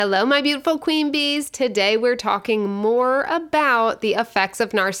Hello, my beautiful queen bees. Today we're talking more about the effects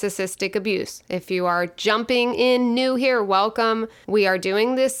of narcissistic abuse. If you are jumping in new here, welcome. We are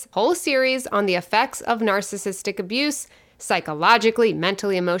doing this whole series on the effects of narcissistic abuse, psychologically,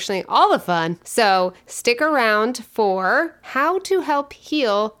 mentally, emotionally, all the fun. So stick around for how to help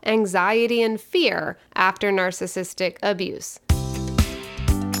heal anxiety and fear after narcissistic abuse.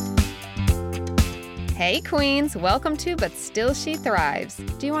 Hey queens, welcome to But Still She Thrives.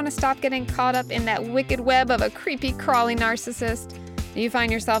 Do you want to stop getting caught up in that wicked web of a creepy, crawly narcissist? Do you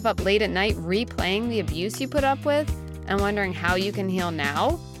find yourself up late at night replaying the abuse you put up with and wondering how you can heal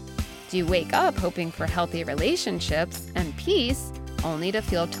now? Do you wake up hoping for healthy relationships and peace only to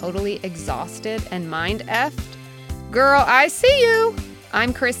feel totally exhausted and mind effed? Girl, I see you!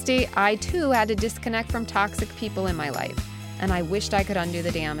 I'm Christy. I too had to disconnect from toxic people in my life, and I wished I could undo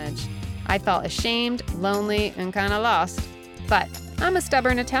the damage. I felt ashamed, lonely, and kind of lost. But I'm a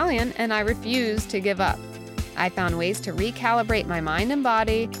stubborn Italian, and I refuse to give up. I found ways to recalibrate my mind and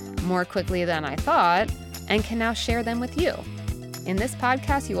body more quickly than I thought, and can now share them with you. In this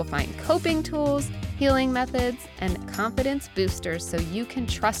podcast, you will find coping tools, healing methods, and confidence boosters so you can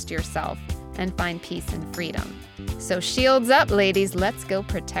trust yourself and find peace and freedom. So shields up, ladies. Let's go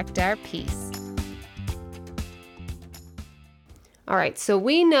protect our peace. All right, so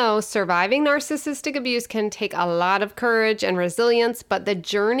we know surviving narcissistic abuse can take a lot of courage and resilience, but the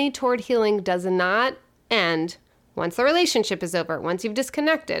journey toward healing does not end once the relationship is over, once you've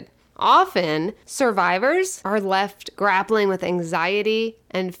disconnected. Often, survivors are left grappling with anxiety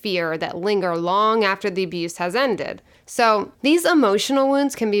and fear that linger long after the abuse has ended. So these emotional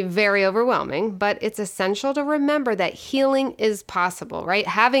wounds can be very overwhelming, but it's essential to remember that healing is possible, right?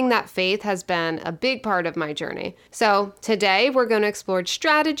 Having that faith has been a big part of my journey. So today we're going to explore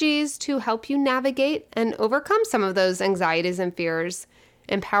strategies to help you navigate and overcome some of those anxieties and fears,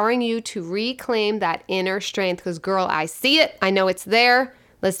 empowering you to reclaim that inner strength. Because girl, I see it. I know it's there.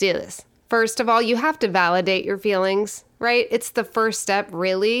 Let's do this. First of all, you have to validate your feelings, right? It's the first step,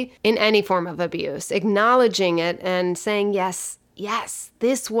 really, in any form of abuse. Acknowledging it and saying, yes,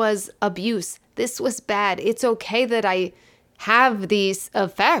 this was abuse. This was bad. It's okay that I have these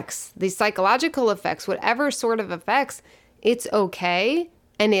effects, these psychological effects, whatever sort of effects. It's okay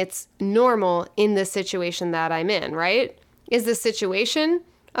and it's normal in the situation that I'm in, right? Is the situation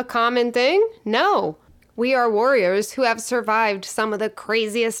a common thing? No. We are warriors who have survived some of the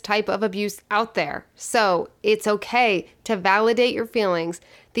craziest type of abuse out there. So it's okay to validate your feelings.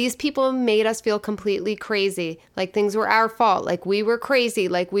 These people made us feel completely crazy, like things were our fault, like we were crazy,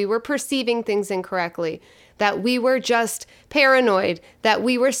 like we were perceiving things incorrectly, that we were just paranoid, that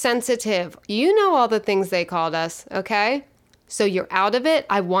we were sensitive. You know all the things they called us, okay? So you're out of it.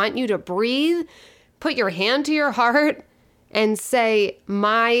 I want you to breathe, put your hand to your heart, and say,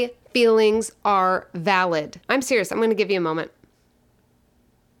 my feelings are valid. I'm serious. I'm going to give you a moment.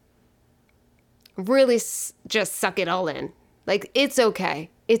 Really just suck it all in. Like, it's okay.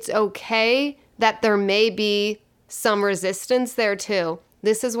 It's okay that there may be some resistance there too.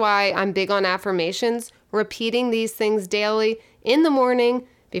 This is why I'm big on affirmations, repeating these things daily in the morning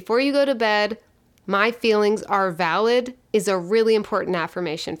before you go to bed. My feelings are valid is a really important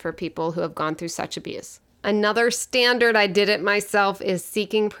affirmation for people who have gone through such abuse. Another standard, I did it myself, is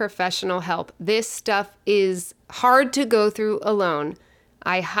seeking professional help. This stuff is hard to go through alone.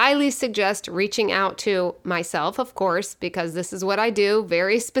 I highly suggest reaching out to myself, of course, because this is what I do,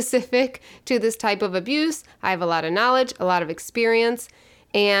 very specific to this type of abuse. I have a lot of knowledge, a lot of experience,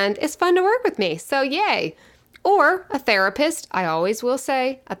 and it's fun to work with me, so yay. Or a therapist, I always will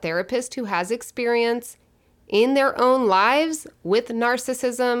say, a therapist who has experience in their own lives with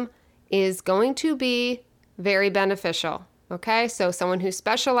narcissism is going to be very beneficial, okay? So someone who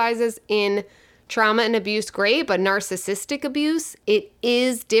specializes in trauma and abuse, great, but narcissistic abuse, it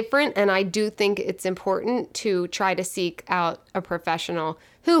is different, and I do think it's important to try to seek out a professional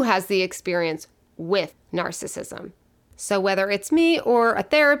who has the experience with narcissism. So whether it's me or a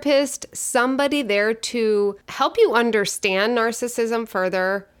therapist, somebody there to help you understand narcissism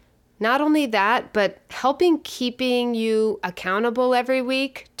further. Not only that, but keeping you accountable every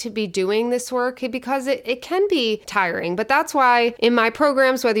week to be doing this work, because it can be tiring. But that's why in my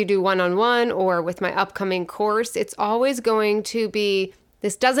programs, whether you do one-on-one or with my upcoming course, it's always going to be,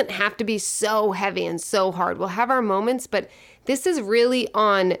 this doesn't have to be so heavy and so hard. We'll have our moments, but this is really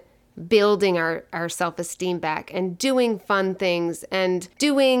on building our self-esteem back and doing fun things and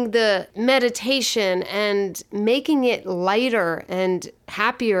doing the meditation and making it lighter and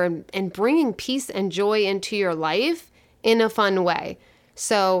happier and bringing peace and joy into your life in a fun way.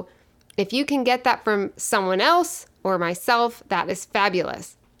 So if you can get that from someone else or myself, that is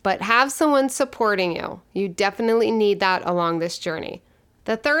fabulous. but have someone supporting you. You definitely need that along this journey.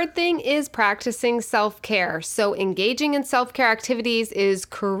 The third thing is practicing self-care. So engaging in self-care activities is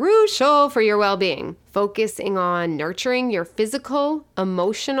crucial for your well-being. Focusing on nurturing your physical,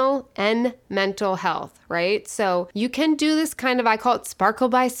 emotional, and mental health, right? So you can do this kind of, I call it sparkle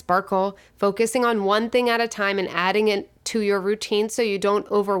by sparkle, focusing on one thing at a time and adding it to your routine so you don't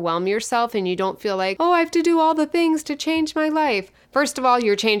overwhelm yourself and you don't feel like, oh, I have to do all the things to change my life. First of all,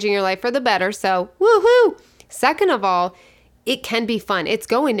 you're changing your life for the better, so woohoo! Second of all, it can be fun. It's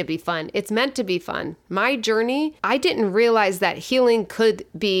going to be fun. It's meant to be fun. My journey, I didn't realize that healing could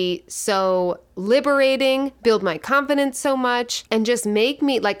be so liberating, build my confidence so much, and just make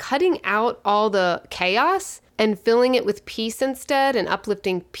me like cutting out all the chaos and filling it with peace instead and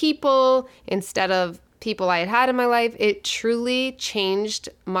uplifting people instead of people I had had in my life. It truly changed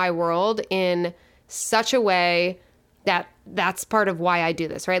my world in such a way that that's part of why I do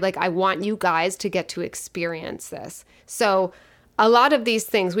this, right? Like I want you guys to get to experience this. So a lot of these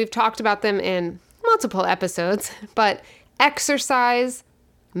things, we've talked about them in multiple episodes, but exercise,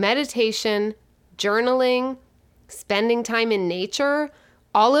 meditation, journaling, spending time in nature,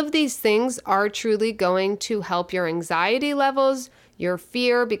 all of these things are truly going to help your anxiety levels, your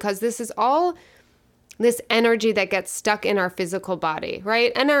fear, because this is all this energy that gets stuck in our physical body,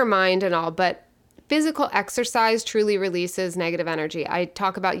 right? And our mind and all, but physical exercise truly releases negative energy. I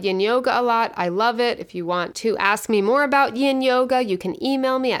talk about yin yoga a lot. I love it. If you want to ask me more about yin yoga, you can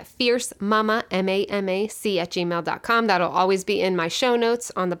email me at fiercemama, MAMAC @gmail.com. That'll always be in my show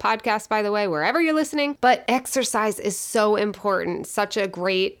notes on the podcast, by the way, wherever you're listening. But exercise is so important. Such a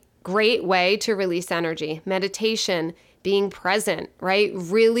great way to release energy. Meditation, being present, right?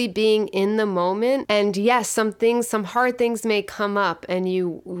 Really being in the moment. And yes, some hard things may come up and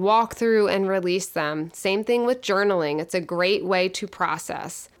you walk through and release them. Same thing with journaling. It's a great way to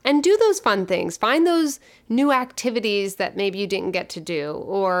process. And do those fun things. Find those new activities that maybe you didn't get to do,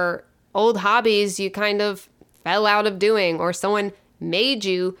 or old hobbies you kind of fell out of doing, or someone made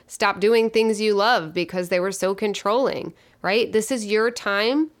you stop doing things you love because they were so controlling, right? This is your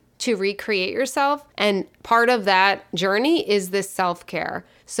time to recreate yourself. And part of that journey is this self-care.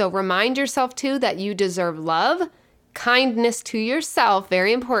 So remind yourself too that you deserve love, kindness to yourself,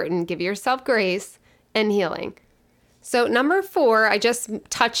 very important, give yourself grace, and healing. So number 4, I just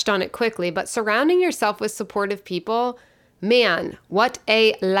touched on it quickly, but surrounding yourself with supportive people, man, what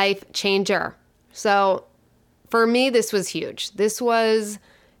a life changer. So for me, this was huge. This was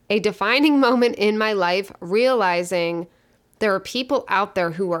a defining moment in my life, realizing there are people out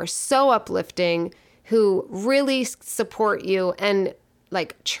there who are so uplifting, who really support you, and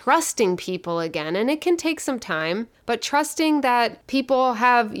like trusting people again. And it can take some time, but trusting that people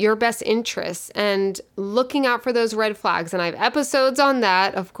have your best interests and looking out for those red flags. And I have episodes on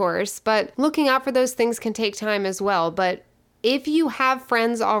that, of course, but looking out for those things can take time as well. But if you have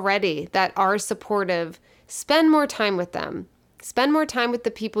friends already that are supportive, spend more time with them. Spend more time with the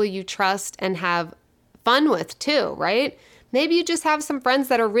people you trust and have fun with too, right? Maybe you just have some friends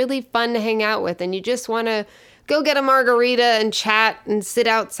that are really fun to hang out with and you just want to go get a margarita and chat and sit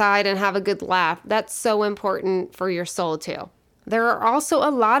outside and have a good laugh. That's so important for your soul too. There are also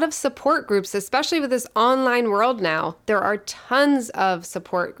a lot of support groups, especially with this online world now. There are tons of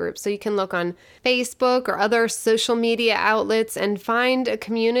support groups. So you can look on Facebook or other social media outlets and find a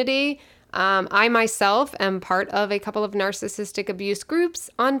community. I myself am part of a couple of narcissistic abuse groups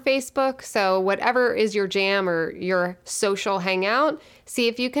on Facebook. So whatever is your jam or your social hangout, see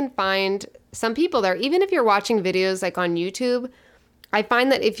if you can find some people there. Even if you're watching videos like on YouTube, I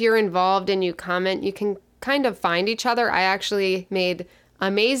find that if you're involved and you comment, you can kind of find each other. I actually made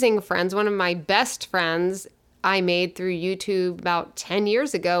amazing friends. One of my best friends I made through YouTube about 10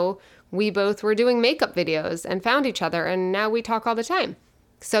 years ago. We both were doing makeup videos and found each other, and now we talk all the time.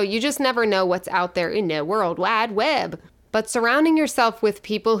 So you just never know what's out there in the World Wide Web. But surrounding yourself with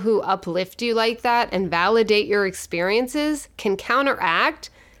people who uplift you like that and validate your experiences can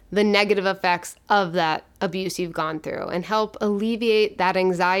counteract the negative effects of that abuse you've gone through and help alleviate that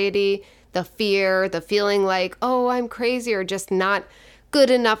anxiety, the fear, the feeling like, oh, I'm crazy or just not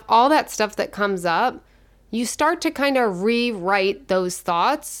good enough, all that stuff that comes up. You start to kind of rewrite those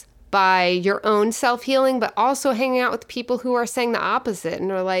thoughts by your own self-healing, but also hanging out with people who are saying the opposite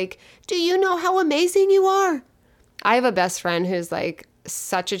and are like, do you know how amazing you are? I have a best friend who's like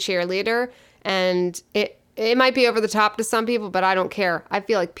such a cheerleader, and it might be over the top to some people, but I don't care. I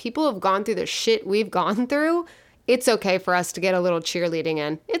feel like people have gone through the shit we've gone through. It's okay for us to get a little cheerleading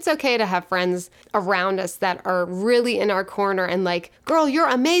in. It's okay to have friends around us that are really in our corner and like, girl, you're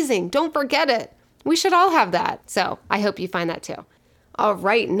amazing. Don't forget it. We should all have that. So I hope you find that too. All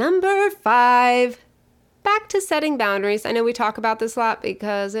right, number 5. Back to setting boundaries. I know we talk about this a lot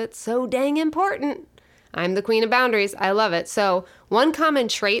because it's so dang important. I'm the queen of boundaries. I love it. So one common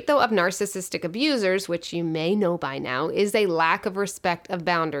trait, though, of narcissistic abusers, which you may know by now, is a lack of respect of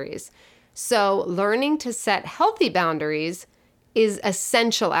boundaries. So learning to set healthy boundaries is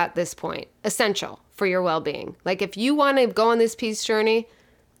essential at this point, essential for your well-being. Like if you want to go on this peace journey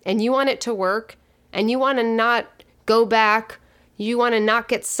and you want it to work and you want to not go back, you want to not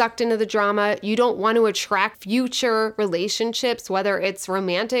get sucked into the drama, you don't want to attract future relationships, whether it's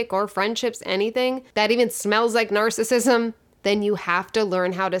romantic or friendships, anything that even smells like narcissism, then you have to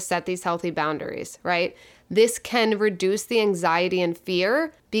learn how to set these healthy boundaries, right? This can reduce the anxiety and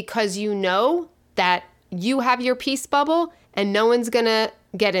fear because you know that you have your peace bubble and no one's going to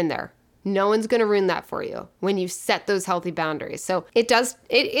get in there. No one's going to ruin that for you when you set those healthy boundaries. So it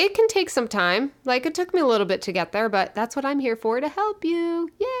can take some time. Like it took me a little bit to get there, but that's what I'm here for, to help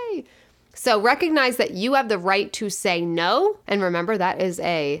you. Yay. So recognize that you have the right to say no. And remember, that is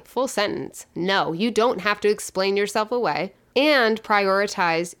a full sentence. No, you don't have to explain yourself away, and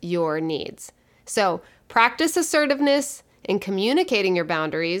prioritize your needs. So practice assertiveness in communicating your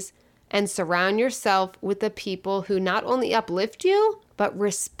boundaries and surround yourself with the people who not only uplift you, but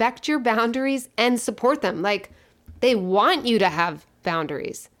respect your boundaries and support them. Like they want you to have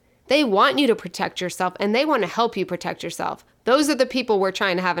boundaries. They want you to protect yourself and they want to help you protect yourself. Those are the people we're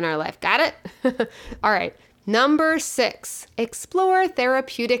trying to have in our life. Got it? All right. Number 6, explore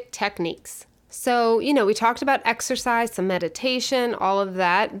therapeutic techniques. So, we talked about exercise, some meditation, all of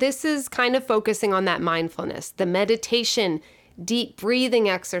that. This is kind of focusing on that mindfulness, the meditation, deep breathing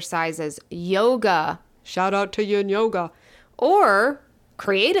exercises, yoga. Shout out to you in yoga. Or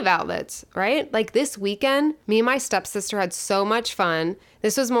creative outlets, right? Like this weekend, me and my stepsister had so much fun.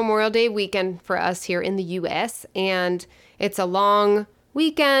 This was Memorial Day weekend for us here in the US, and it's a long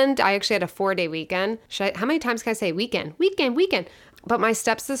weekend. I actually had a 4-day weekend. How many times can I say weekend? Weekend. But my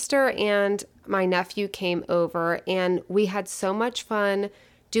stepsister and my nephew came over, and we had so much fun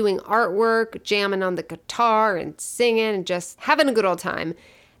doing artwork, jamming on the guitar and singing and just having a good old time.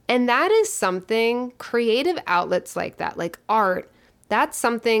 And that is something, creative outlets like that, like art, that's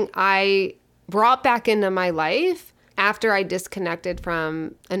something I brought back into my life after I disconnected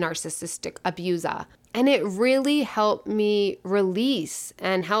from a narcissistic abuser. And it really helped me release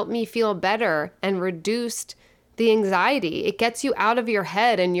and helped me feel better and reduced the anxiety. It gets you out of your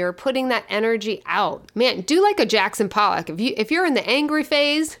head and you're putting that energy out. Man, do like a Jackson Pollock. If you're in the angry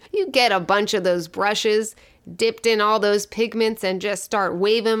phase, you get a bunch of those brushes dipped in all those pigments and just start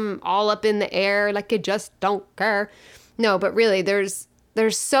waving them all up in the air like you just don't care. No, but really there's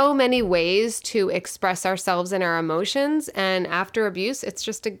so many ways to express ourselves and our emotions, and after abuse, it's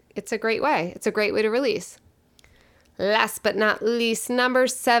a great way. It's a great way to release. Last but not least, number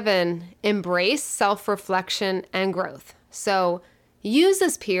 7, embrace self-reflection and growth. So use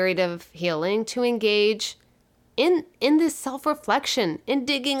this period of healing to engage in this self-reflection, in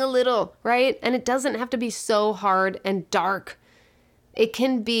digging a little, right? And it doesn't have to be so hard and dark. It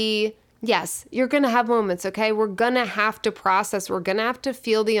can be, yes, you're going to have moments, okay? We're going to have to process. We're going to have to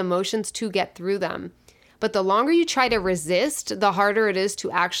feel the emotions to get through them. But the longer you try to resist, the harder it is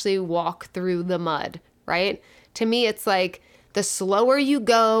to actually walk through the mud, right? To me, it's like the slower you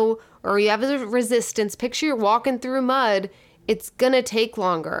go or you have a resistance, picture you're walking through mud, it's going to take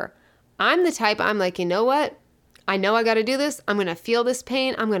longer. I'm the type, I'm like, you know what? I know I got to do this. I'm going to feel this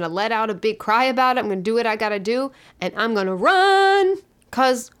pain. I'm going to let out a big cry about it. I'm going to do what I got to do. And I'm going to run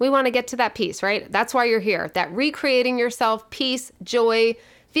because we want to get to that peace, right? That's why you're here. That recreating yourself, peace, joy,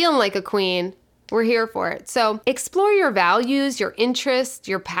 feeling like a queen. We're here for it. So explore your values, your interests,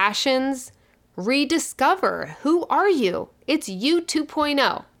 your passions. Rediscover, who are you? It's you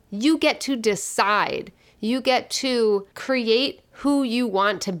 2.0. You get to decide. You get to create who you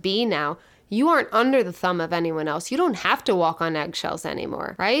want to be now. You aren't under the thumb of anyone else. You don't have to walk on eggshells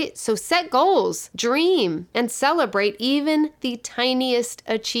anymore, right? So set goals, dream, and celebrate even the tiniest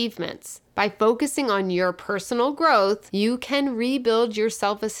achievements. By focusing on your personal growth, you can rebuild your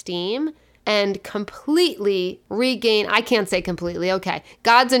self-esteem and completely regain, I can't say completely, okay,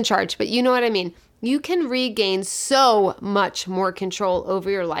 God's in charge, but you know what I mean. You can regain so much more control over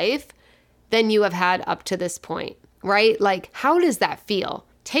your life than you have had up to this point, right? Like, how does that feel?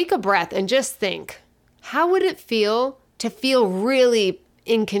 Take a breath and just think, how would it feel to feel really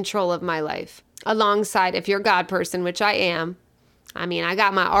in control of my life? Alongside, if you're a God person, which I am, I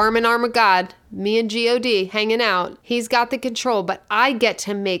got my arm in arm with God, me and God hanging out. He's got the control, but I get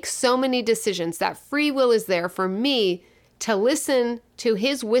to make so many decisions. That free will is there for me to listen to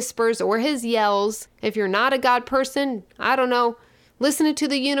his whispers or his yells. If you're not a God person, I don't know Listen to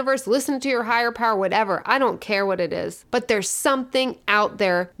the universe, listen to your higher power, whatever. I don't care what it is. But there's something out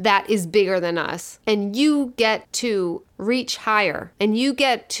there that is bigger than us. And you get to reach higher. And you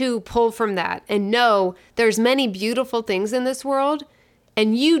get to pull from that and know there's many beautiful things in this world.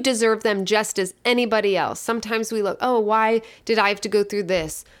 And you deserve them just as anybody else. Sometimes we look, oh, why did I have to go through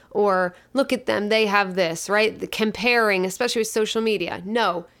this? Or look at them, they have this, right? The comparing, especially with social media.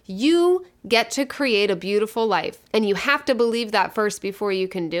 No, you get to create a beautiful life. And you have to believe that first before you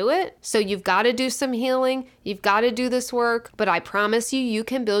can do it. So you've got to do some healing. You've got to do this work. But I promise you, you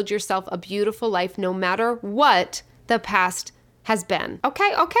can build yourself a beautiful life no matter what the past has been.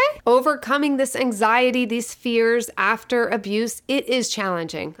 Okay. Overcoming this anxiety, these fears after abuse, it is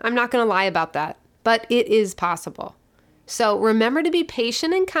challenging. I'm not going to lie about that, but it is possible. So remember to be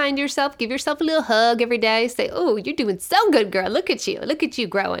patient and kind to yourself. Give yourself a little hug every day. Say, oh, you're doing so good, girl. Look at you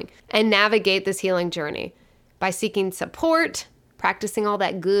growing. And navigate this healing journey by seeking support, practicing all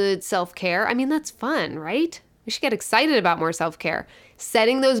that good self-care. I mean, that's fun, right? We should get excited about more self-care.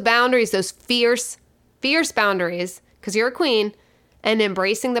 Setting those boundaries, those fierce boundaries, because you're a queen, and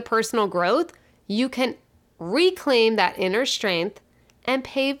embracing the personal growth, you can reclaim that inner strength and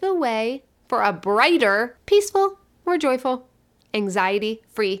pave the way for a brighter, peaceful, more joyful,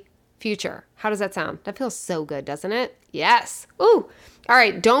 anxiety-free future. How does that sound? That feels so good, doesn't it? Yes. Ooh. All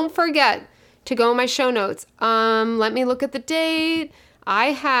right. Don't forget to go in my show notes. Let me look at the date.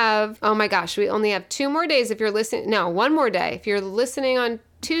 I have, oh my gosh, we only have 2 more days if you're listening. No, 1 more day. If you're listening on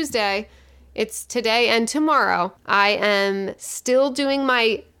Tuesday, it's today and tomorrow. I am still doing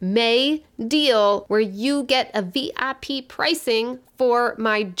my May deal where you get a VIP pricing for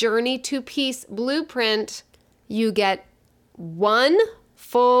my Journey to Peace blueprint. You get 1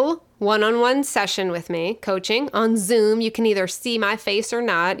 full one-on-one session with me, coaching on Zoom. You can either see my face or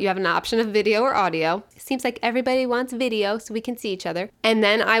not. You have an option of video or audio. It seems like everybody wants video so we can see each other. And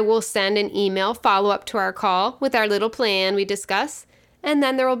then I will send an email follow-up to our call with our little plan we discuss. And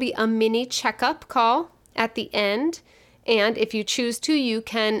then there will be a mini checkup call at the end. And if you choose to, you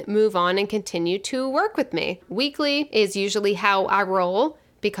can move on and continue to work with me. Weekly is usually how I roll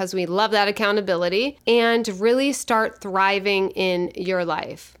because we love that accountability and really start thriving in your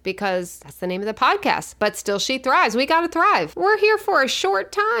life because that's the name of the podcast. But still, she thrives. We got to thrive. We're here for a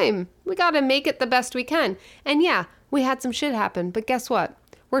short time. We got to make it the best we can. And yeah, we had some shit happen, but guess what?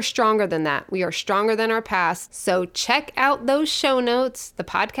 We're stronger than that. We are stronger than our past. So check out those show notes, the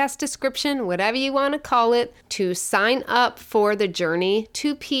podcast description, whatever you want to call it, to sign up for the Journey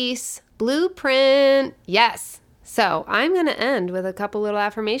to Peace blueprint. Yes. So I'm going to end with a couple little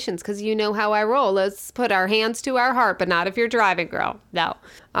affirmations because you know how I roll. Let's put our hands to our heart, but not if you're driving, girl. No.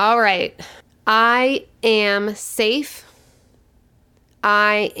 All right. I am safe.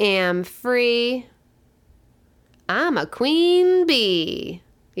 I am free. I'm a queen bee.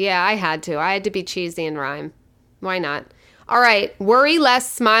 Yeah, I had to be cheesy and rhyme. Why not? All right. Worry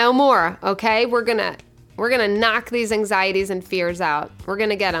less, smile more. Okay. We're going to knock these anxieties and fears out. We're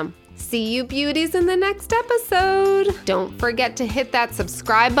going to get them. See you beauties in the next episode. Don't forget to hit that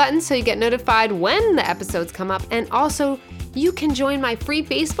subscribe button so you get notified when the episodes come up. And also, you can join my free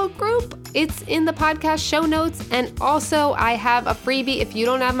Facebook group. It's in the podcast show notes. And also, I have a freebie. If you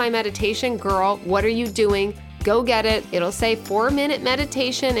don't have my meditation, girl, what are you doing? Go get it. It'll say 4-minute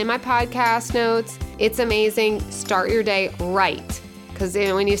meditation in my podcast notes. It's amazing. Start your day right. Because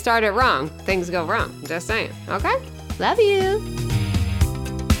when you start it wrong, things go wrong. Just saying. Okay? Love you.